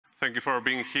Thank you for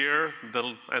being here.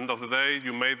 The end of the day,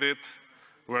 you made it.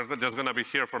 We're just going to be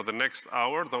here for the next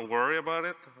hour. Don't worry about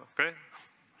it, okay?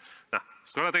 Now,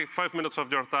 it's going to take 5 minutes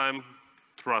of your time.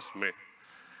 Trust me.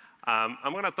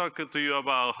 I'm going to talk to you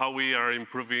about how we are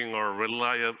improving our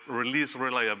release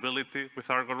reliability with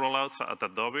Argo Rollouts at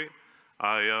Adobe.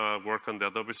 I work on the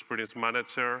Adobe Experience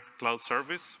Manager cloud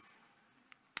service.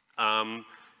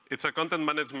 It's a content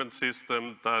management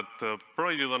system that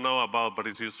probably you don't know about, but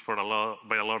it's used for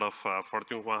by a lot of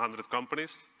Fortune 100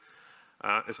 companies.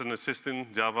 It's an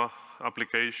existing Java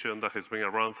application that has been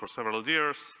around for several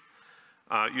years,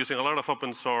 using a lot of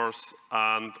open source.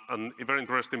 And a very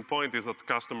interesting point is that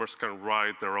customers can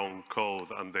write their own code,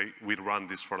 and we run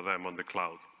this for them on the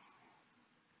cloud.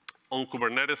 On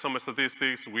Kubernetes, some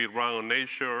statistics, we run on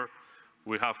Azure.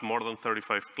 We have more than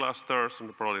 35 clusters,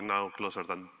 and probably now closer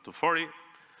to 40,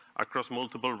 across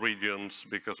multiple regions,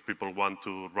 because people want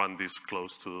to run this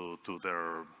close to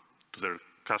their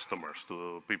customers,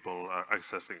 to people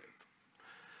accessing it.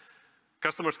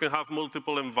 Customers can have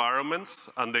multiple environments,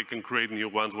 and they can create new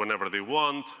ones whenever they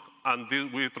want. And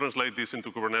we translate this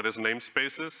into Kubernetes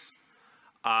namespaces.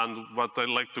 And what I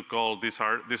like to call these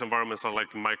environments are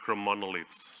like micro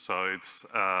monoliths. So it's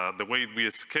the way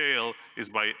we scale is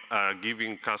by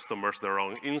giving customers their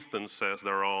own instances,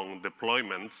 their own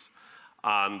deployments,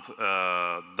 and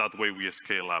that way we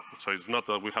scale up. So it's not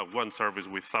that we have one service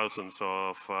with thousands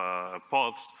of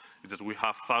pods, it's just we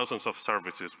have thousands of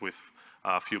services with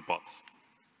a few pods.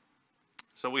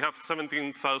 So we have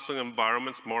 17,000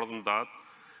 environments, more than that.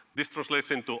 This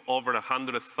translates into over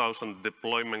 100,000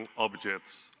 deployment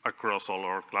objects across all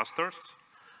our clusters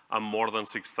and more than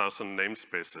 6,000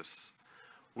 namespaces.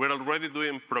 We're already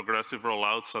doing progressive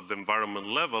rollouts at the environment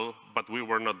level, but we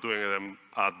were not doing them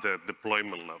at the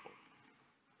deployment level.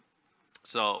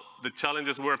 So the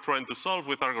challenges we're trying to solve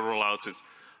with Argo Rollouts is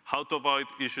how to avoid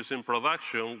issues in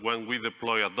production when we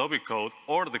deploy Adobe code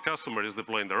or the customer is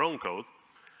deploying their own code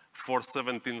for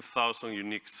 17,000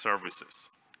 unique services.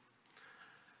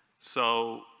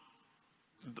 So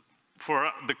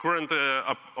for the current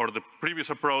or the previous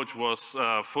approach was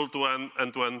full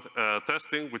end-to-end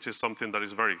testing, which is something that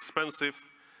is very expensive,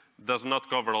 does not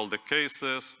cover all the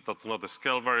cases, does not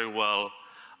scale very well.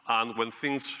 And when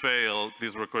things fail,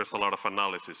 this requires a lot of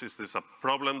analysis. Is this a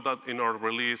problem that in our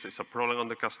release? Is a problem on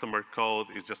the customer code?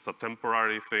 Is just a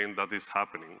temporary thing that is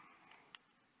happening?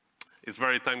 It's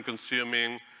very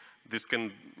time-consuming. This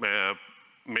can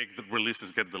make the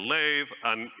releases get delayed,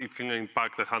 and it can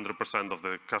impact 100% of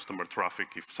the customer traffic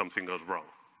if something goes wrong.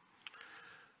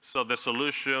 So the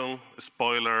solution,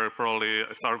 spoiler, probably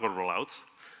is Argo Rollouts.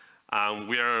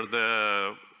 We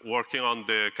are working on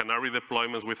the canary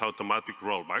deployments with automatic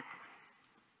rollback.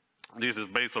 This is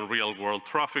based on real-world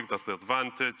traffic, that's the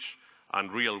advantage,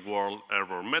 and real-world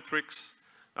error metrics,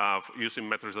 using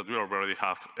metrics that we already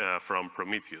have from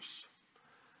Prometheus.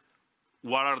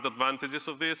 What are the advantages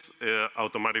of this?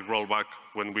 Automatic rollback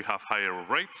when we have higher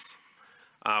rates.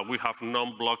 We have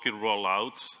non-blocking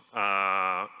rollouts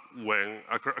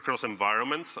across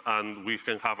environments, and we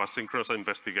can have asynchronous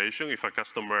investigation. If a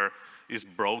customer is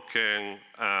broken,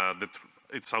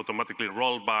 it's automatically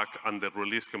rolled back, and the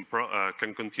release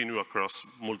can continue across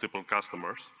multiple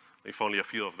customers, if only a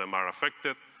few of them are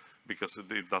affected, because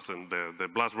the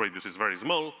blast radius is very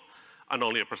small, and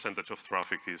only a percentage of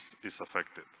traffic is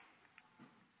affected.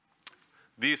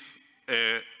 This,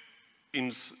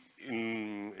 in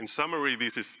summary,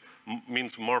 this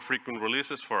means more frequent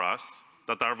releases for us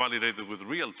that are validated with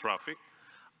real traffic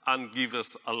and give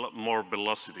us a lot more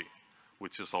velocity,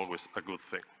 which is always a good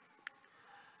thing.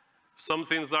 Some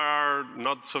things that are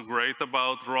not so great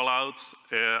about rollouts,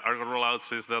 Argo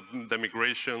Rollouts, is that the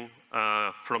migration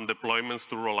from deployments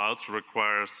to rollouts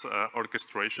requires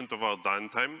orchestration to avoid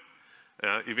downtime,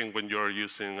 even when you're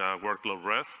using workload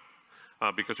ref.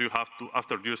 Because you have to,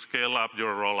 after you scale up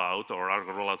your rollout, or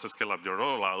Argo Rollouts scale up your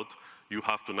rollout, you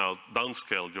have to now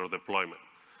downscale your deployment.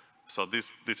 So this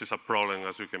is a problem,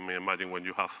 as you can imagine, when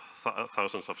you have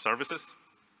thousands of services.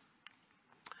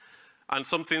 And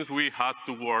some things we had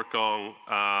to work on,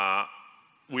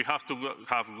 we have to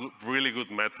have really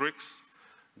good metrics.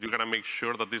 You gotta make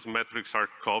sure that these metrics are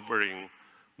covering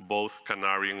both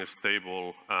canary and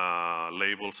stable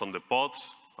labels on the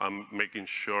pods, making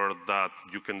sure that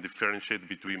you can differentiate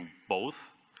between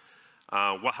both.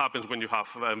 What happens when you have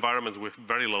environments with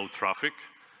very low traffic?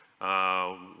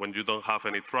 When you don't have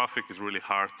any traffic, it's really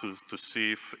hard to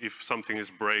see if something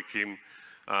is breaking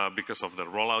because of the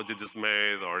rollout you just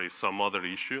made, or is some other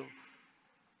issue.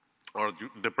 Or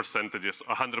the percentages,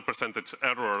 100%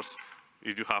 errors,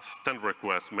 if you have 10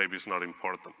 requests, maybe it's not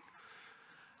important.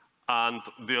 And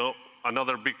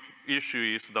another big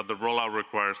issue is that the rollout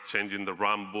requires changing the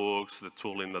runbooks, the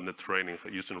tooling, and the training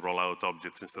using rollout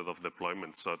objects instead of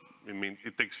deployment. So I mean,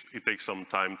 it takes some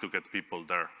time to get people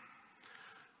there.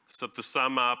 So to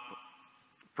sum up,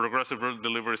 progressive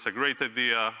delivery is a great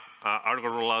idea. Argo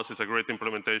Rollouts is a great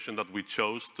implementation that we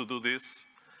chose to do this.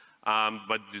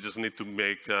 But you just need to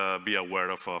be aware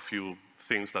of a few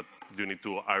things that you need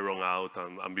to iron out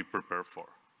and be prepared for.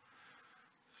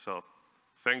 So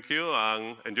thank you,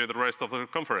 and enjoy the rest of the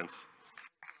conference.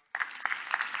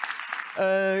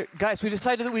 Guys, we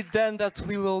decided with Dan that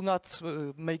we will not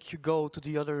make you go to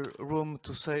the other room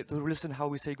to listen how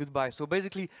we say goodbye. So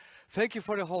basically, thank you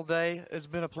for the whole day. It's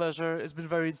been a pleasure. It's been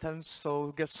very intense,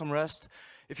 so get some rest.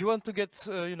 If you want to get,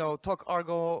 talk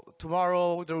Argo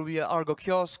tomorrow, there will be an Argo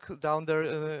kiosk down there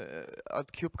at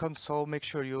KubeCon, so make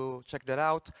sure you check that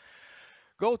out.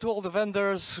 Go to all the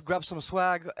vendors, grab some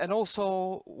swag, and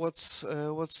also what's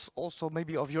also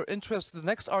maybe of your interest, the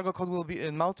next ArgoCon will be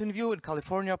in Mountain View in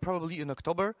California, probably in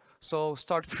October. So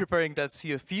start preparing that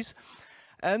CFPs.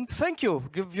 And thank you.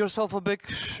 Give yourself a big,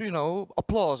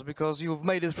 applause because you've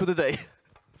made it through the day.